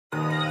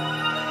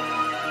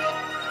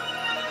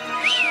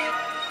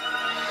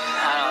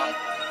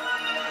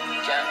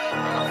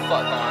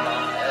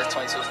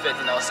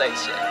2250, no say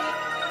shit.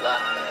 Look.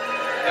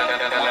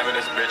 Living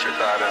this bitch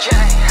without us.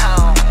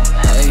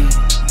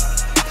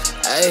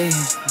 Hey,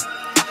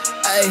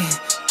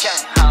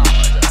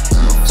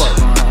 Fuck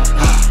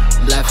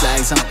black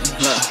flags on me,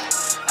 look,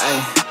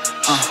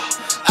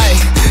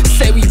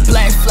 say we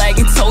black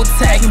flagging, toe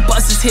tagging,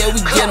 buses here, we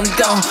get them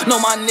gone. Know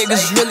my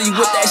niggas really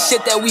with that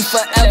shit that we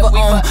forever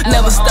on.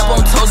 Never step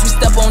on toes, we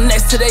step on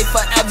necks till they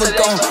forever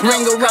gone.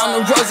 Ring around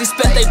the rosy,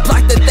 spent they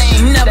block that they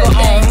ain't never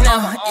on.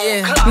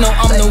 Yeah, no,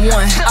 I'm the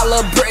one. I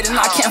love bread and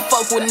I can't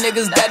fuck with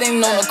niggas that ain't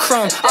on the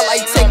crumb. I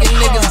like taking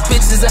niggas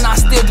bitches and I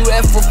still do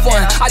that for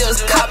fun. I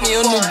just caught me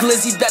a new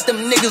glizzy, bet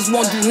them niggas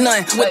won't do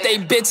nothing with they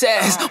bitch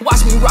ass.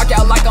 Watch me rock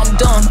out like I'm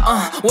dumb,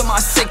 with my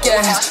sick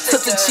ass.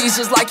 Took the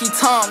cheese just like he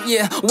Tom,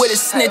 yeah, with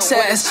his snitch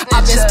ass.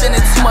 I've been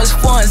spending too much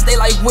funds, they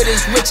like with his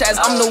rich ass.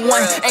 I'm the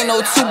one, ain't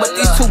no two, but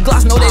these two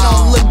Glocks know they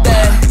don't look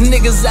bad.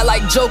 Niggas that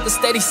like Joker,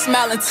 steady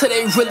smiling till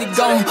they really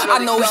gone.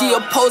 I know he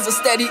a poser,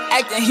 steady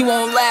acting, he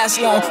won't last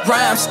long.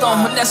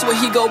 Rhymestone, that's where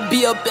he go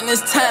be up in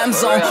his time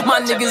zone.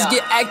 My niggas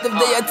get active,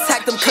 they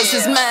attack him cause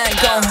his mind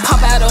gone.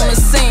 Pop out on the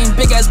scene,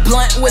 big ass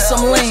blunt with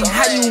some lean.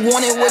 How you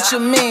want it, what you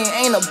mean?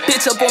 Ain't a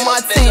bitch up on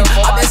my team.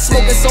 I've been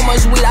smoking so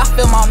much weed, I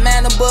feel my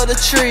man above the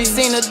tree.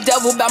 Seen the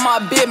devil by my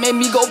bed, made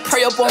me go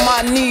pray up on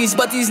my knees.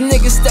 But these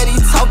niggas steady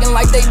talking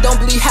like they don't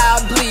believe how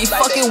I bleed.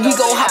 Fuck it, we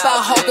gon' hop out,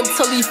 hawk him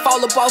till he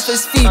fall up off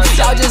his feet.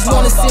 Y'all just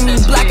wanna see me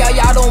black out,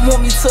 y'all don't want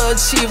me to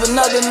achieve.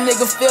 Another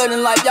nigga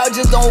feeling like y'all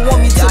just don't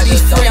want me to be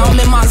free. I'm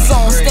in my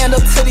zone, stand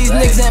up to these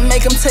niggas and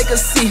make them take a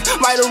seat.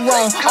 Right or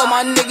wrong, all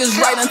my niggas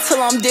right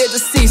until I'm dead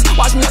deceased.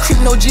 Watch me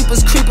creep, no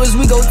jeepers creepers,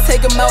 we gon'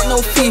 take them out,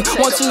 no fee.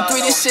 1, 2,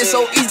 3, this shit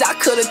so easy, I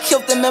could've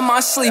killed them in my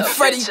sleep.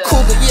 Freddy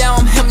Cougar, yeah,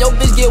 I'm him, your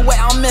bitch get wet,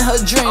 I'm in her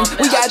dream.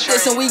 We got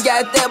this and we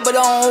got that, but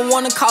I don't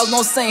wanna cause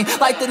no scene.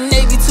 Like the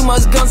Navy, too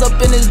much guns up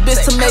in this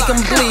bitch to make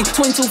him bleed.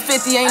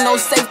 2250, ain't no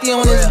safety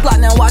on this block,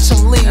 now watch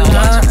him leave.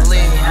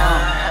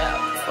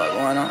 Fuck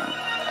going on?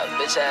 That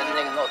bitch ass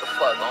niggas know what the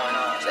fuck going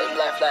on. Say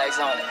black flags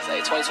on it. Say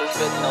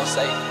 2250, no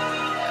say.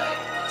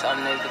 Tell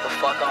them niggas get the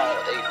fuck on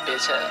with they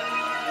bitch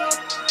ass.